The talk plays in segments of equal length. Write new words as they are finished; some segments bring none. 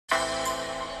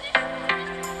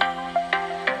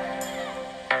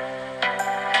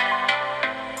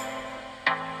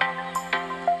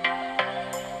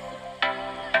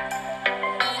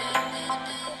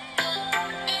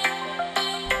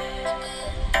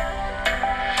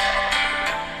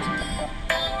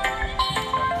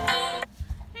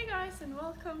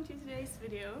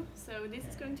So this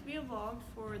is going to be a vlog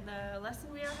for the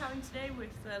lesson we are having today with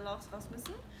Lars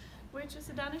Rasmussen, which is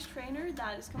a Danish trainer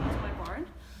that is coming to my barn.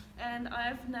 And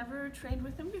I've never trained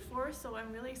with him before, so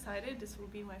I'm really excited. This will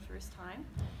be my first time.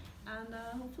 And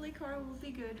hopefully Cara will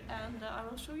be good, and I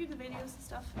will show you the videos and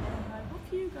stuff, and I hope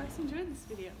you guys enjoy this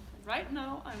video. Right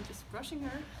now I'm just brushing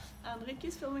her, and Ricky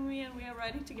is filming me, and we are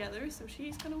riding together, so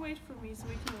she's gonna wait for me so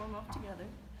we can warm up together.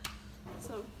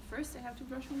 So first I have to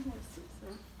brush my horsey,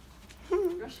 so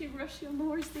brushy on the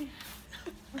horsey.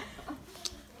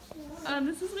 And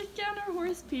this is Ricky and her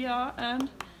horse Pia, and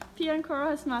Pia and Cara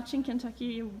has matching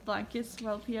Kentucky blankets,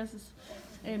 while Pia's is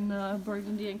in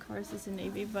burgundy and Cara's is in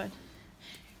navy, but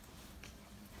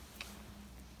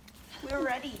we're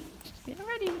ready. We are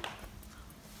ready.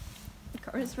 The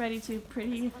car is ready to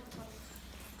pretty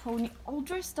pony, all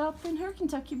dressed up in her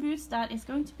Kentucky boots. That is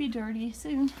going to be dirty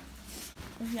soon.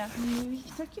 But yeah, new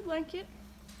Kentucky blanket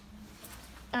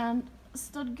and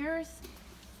stud girth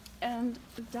and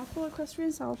Dapple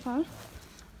equestrian saddle pad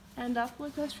and Dapple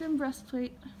equestrian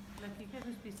breastplate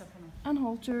and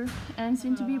halter and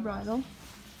soon to be bridle.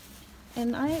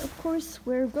 And I, of course,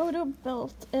 wear Godo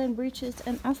belt and breeches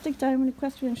and Aztec diamond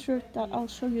equestrian shirt that I'll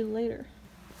show you later.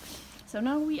 So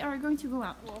now we are going to go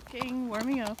out walking,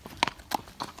 warming up.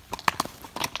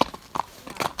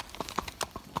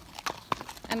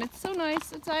 And it's so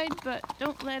nice outside, but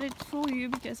don't let it fool you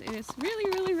because it is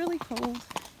really cold.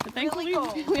 But thankfully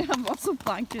we have lots of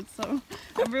blankets, so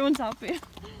everyone's happy.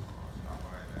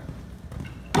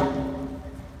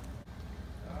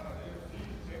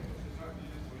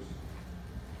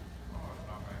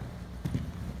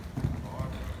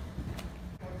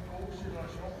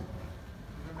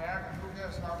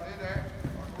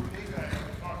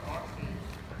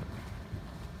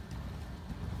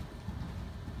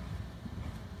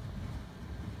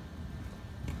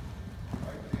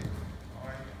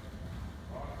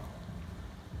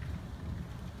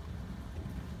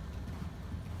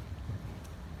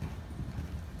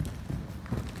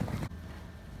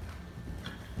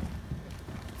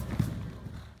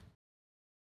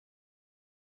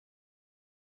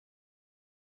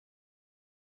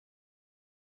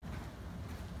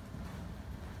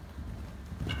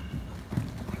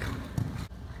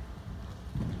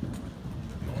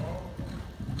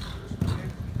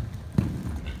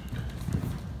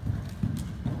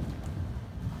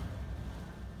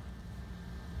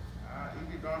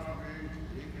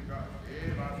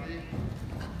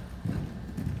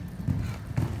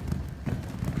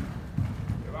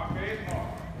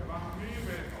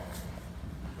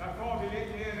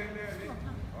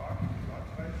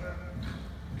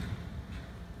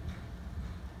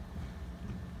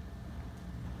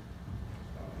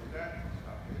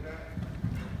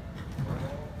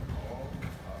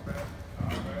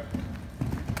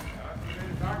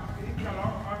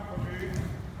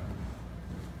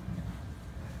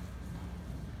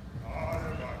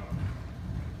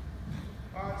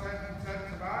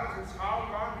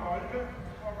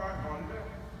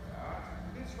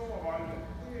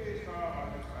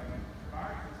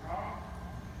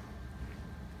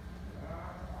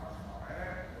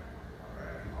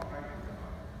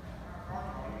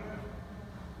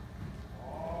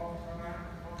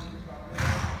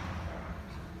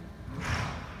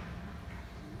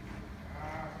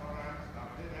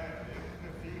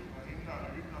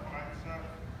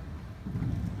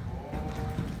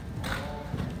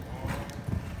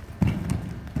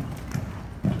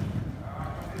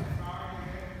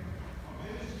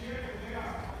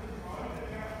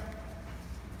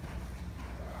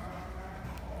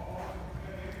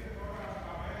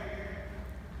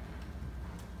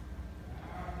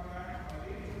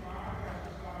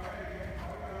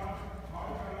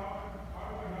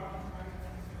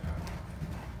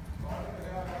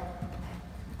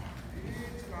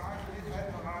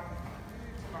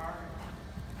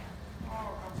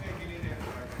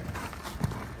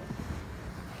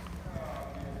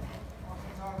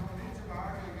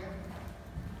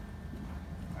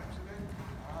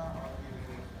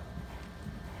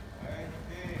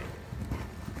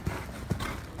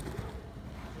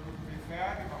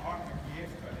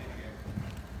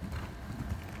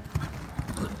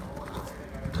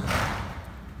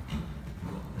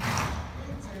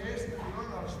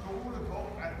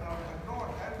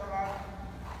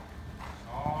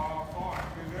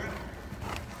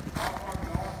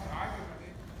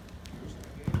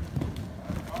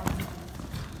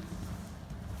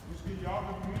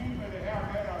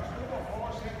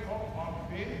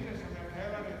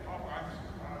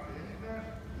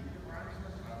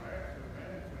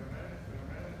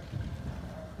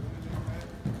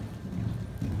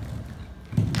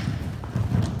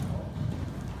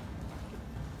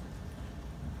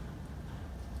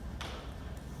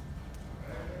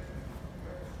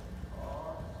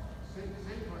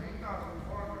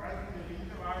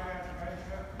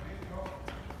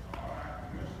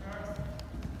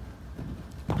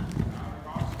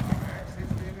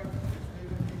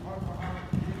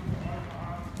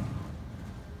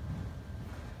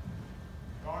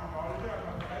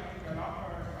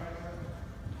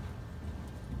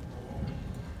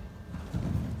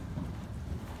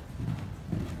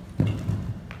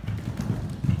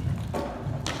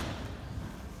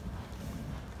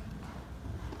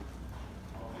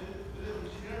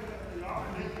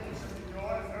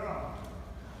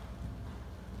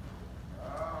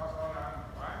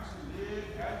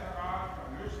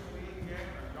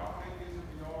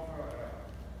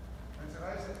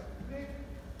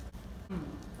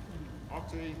 Op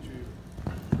til 21.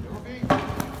 Det var fint.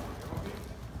 Det var fint.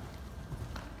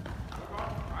 Det var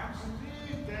godt. Bremsen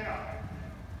lige der.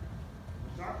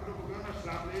 Så kan du begynde at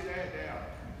slappe lidt af der.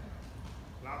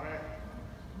 Slap af.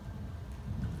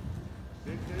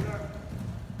 Stik stille.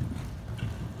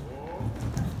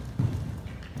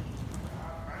 Ja,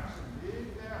 bremsen lige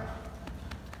der.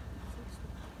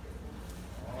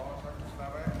 Og så kan du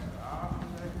slappe af. Slap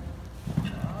af.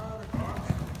 Ja, det er godt.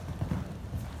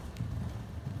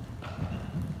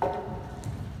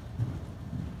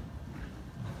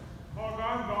 Prøv at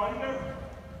gøre en volde.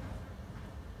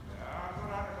 Ja,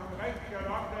 sådan er det kommet rigtig godt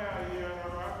op der, når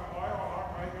du er på højre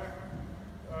hånd, ikke?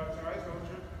 Therese,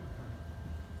 undskyld.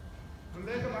 Du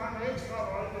lægger bare en ekstra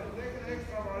volde. Læg en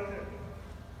ekstra volde.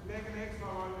 Læg en ekstra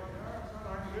volde. Ja, så er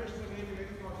der en løsning ind i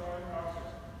venstre tøjne også.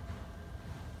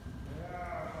 Ja,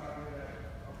 så er det.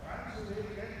 Og bremse lidt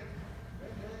igen.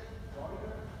 Vent lidt. Volde.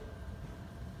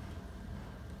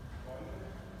 Volde.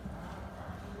 Ja,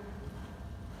 bremse lidt.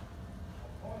 Og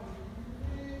prøv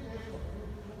lige lidt.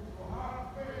 Du har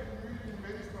begge nye din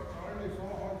venstre tøjle i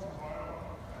forhold til højre.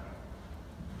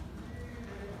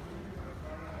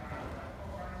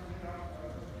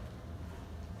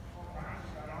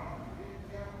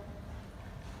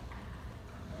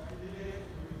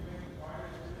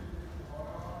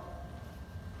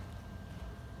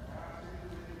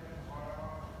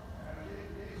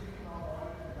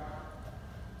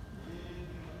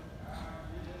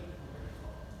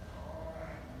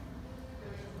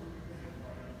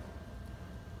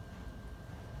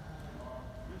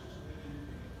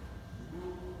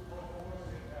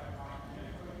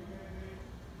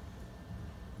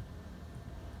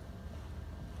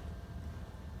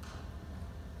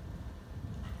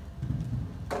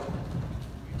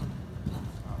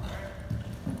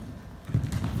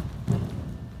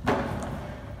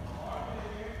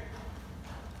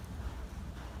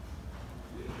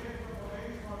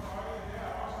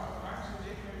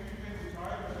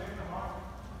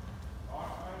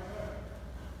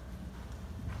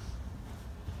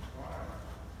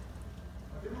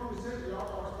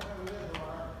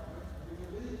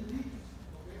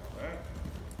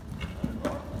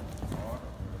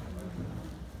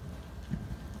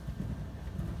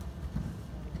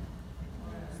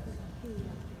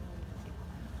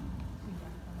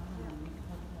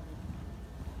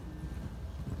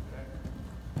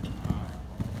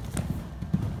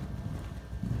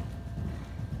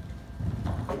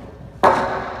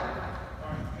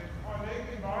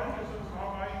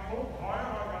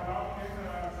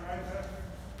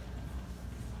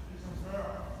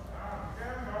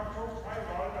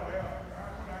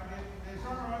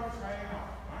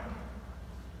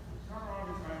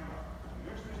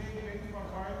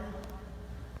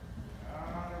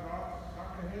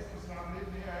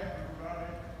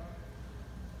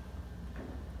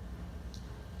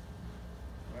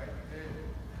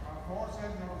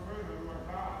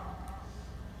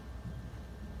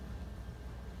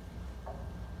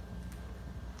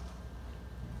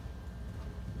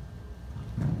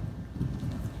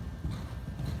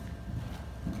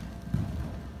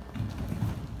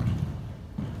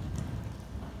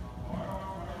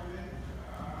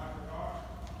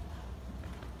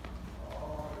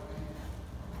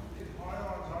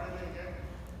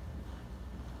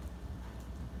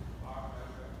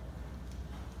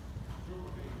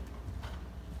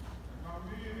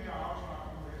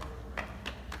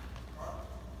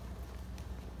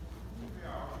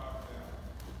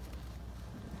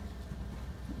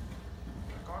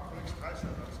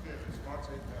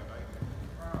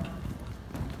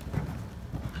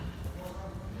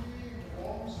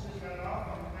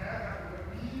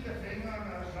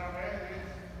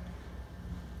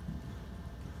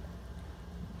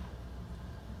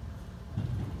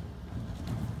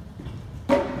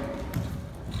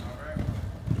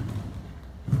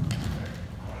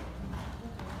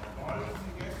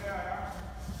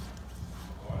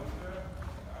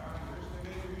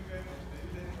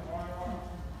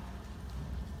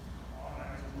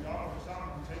 Ja.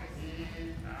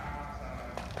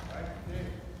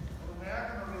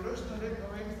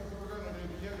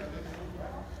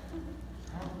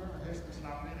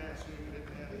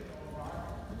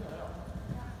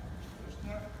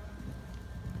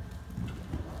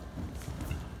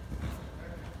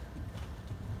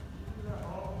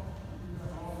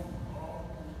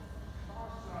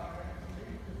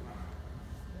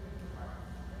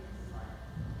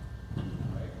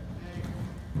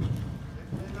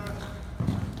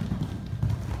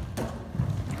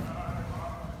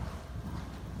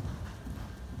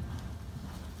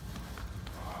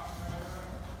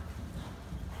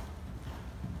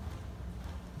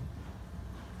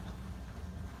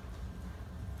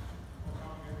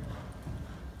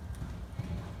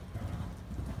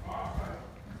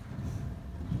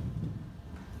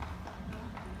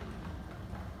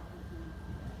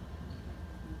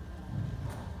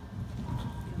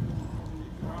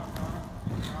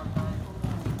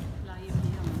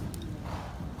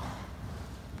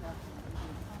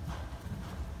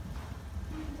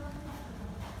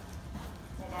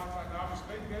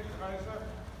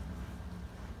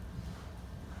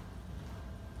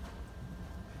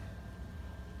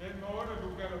 den måde du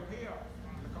galopperer,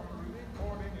 så kommer du lidt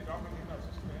kort ind i dobbelthinder, så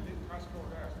skal du have lidt træsko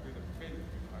der, så bliver det vældig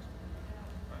træsko.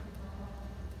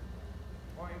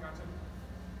 Prøv en gang til.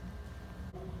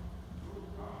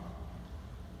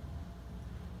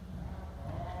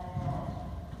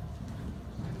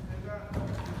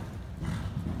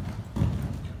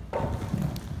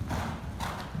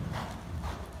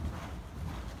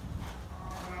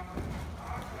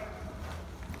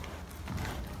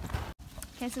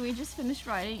 Okay, so we just finished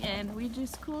riding and we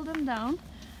just cooled them down,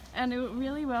 and it went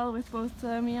really well with both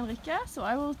me and Rika, so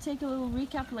I will take a little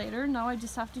recap later. Now I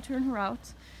just have to turn her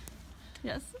out.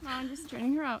 Yes, now I'm just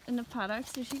turning her out in the paddock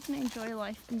so she can enjoy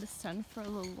life in the sun for a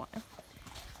little while.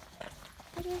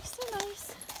 But it looks so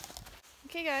nice.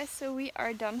 Okay guys, so we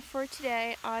are done for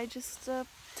today. I just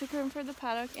took her in for the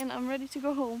paddock and I'm ready to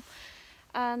go home.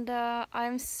 And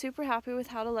I'm super happy with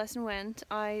how the lesson went.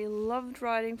 I loved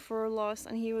riding for Lars,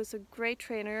 and he was a great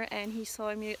trainer, and he saw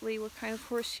immediately what kind of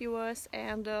horse she was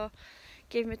and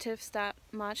gave me tips that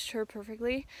matched her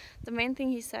perfectly. The main thing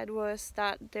he said was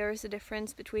that there is a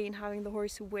difference between having the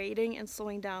horse waiting and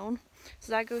slowing down.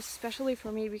 So that goes especially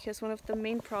for me, because one of the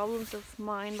main problems of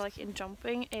mine, like in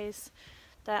jumping, is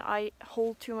that I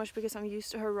hold too much because I'm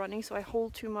used to her running, so I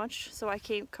hold too much, so I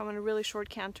can't come in a really short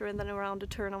canter, and then around the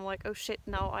turn I'm like, oh shit,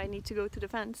 now I need to go to the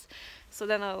fence. So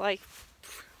then I like,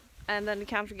 and then the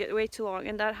canter get way too long,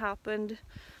 and that happened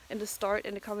in the start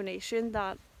in the combination,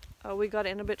 that we got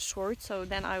in a bit short, so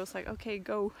then I was like, okay,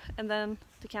 go, and then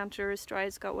the canter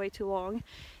strides got way too long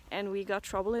and we got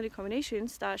trouble in the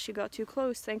combinations that she got too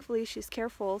close. Thankfully she's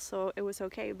careful, so it was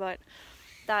okay, but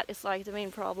that is like the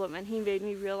main problem, and he made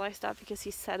me realize that because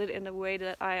he said it in a way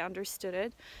that I understood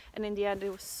it, and in the end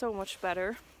it was so much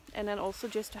better. And then also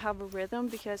just to have a rhythm,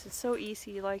 because it's so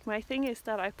easy. Like, my thing is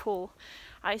that I pull,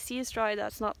 I see a stride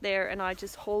that's not there and I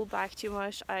just hold back too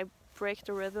much, I break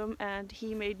the rhythm, and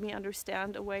he made me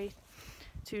understand a way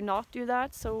to not do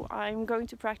that. So I'm going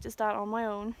to practice that on my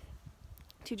own,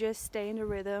 to just stay in the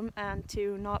rhythm and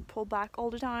to not pull back all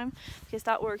the time, because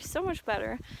that works so much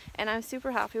better. And I'm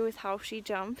super happy with how she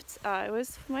jumped. It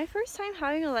was my first time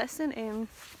having a lesson in,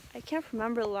 I can't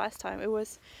remember the last time, it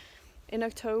was in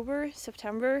October,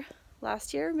 September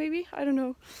last year maybe, I don't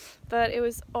know, but it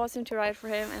was awesome to ride for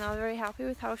him, and I'm very happy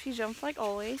with how she jumped like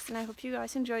always. And I hope you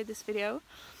guys enjoyed this video.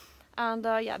 And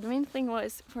yeah, the main thing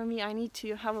was, for me, I need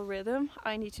to have a rhythm,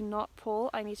 I need to not pull,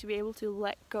 I need to be able to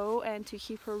let go and to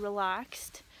keep her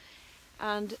relaxed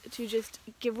and to just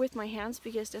give with my hands,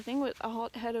 because the thing with a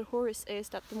hot-headed horse is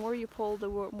that the more you pull, the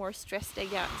more stressed they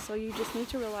get, so you just need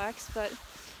to relax. But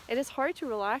it is hard to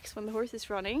relax when the horse is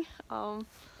running,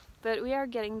 but we are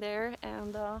getting there,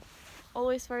 and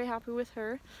always very happy with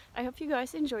her. I hope you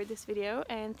guys enjoyed this video,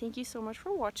 and thank you so much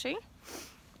for watching,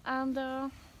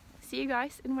 and see you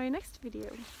guys in my next video.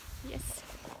 Yes,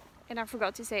 and I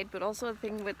forgot to say it, but also the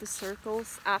thing with the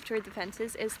circles after the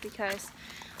fences is because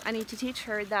I need to teach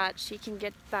her that she can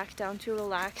get back down to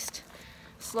relaxed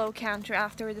slow canter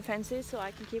after the fences, so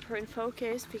I can keep her in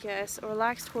focus, because a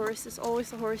relaxed horse is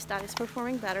always a horse that is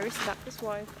performing better. So that is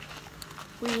why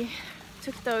we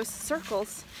took those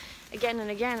circles again and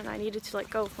again, and I needed to let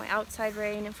go of my outside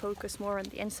rein and focus more on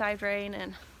the inside rein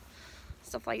and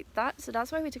stuff like that. So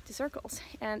that's why we took the circles,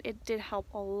 and it did help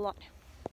a lot.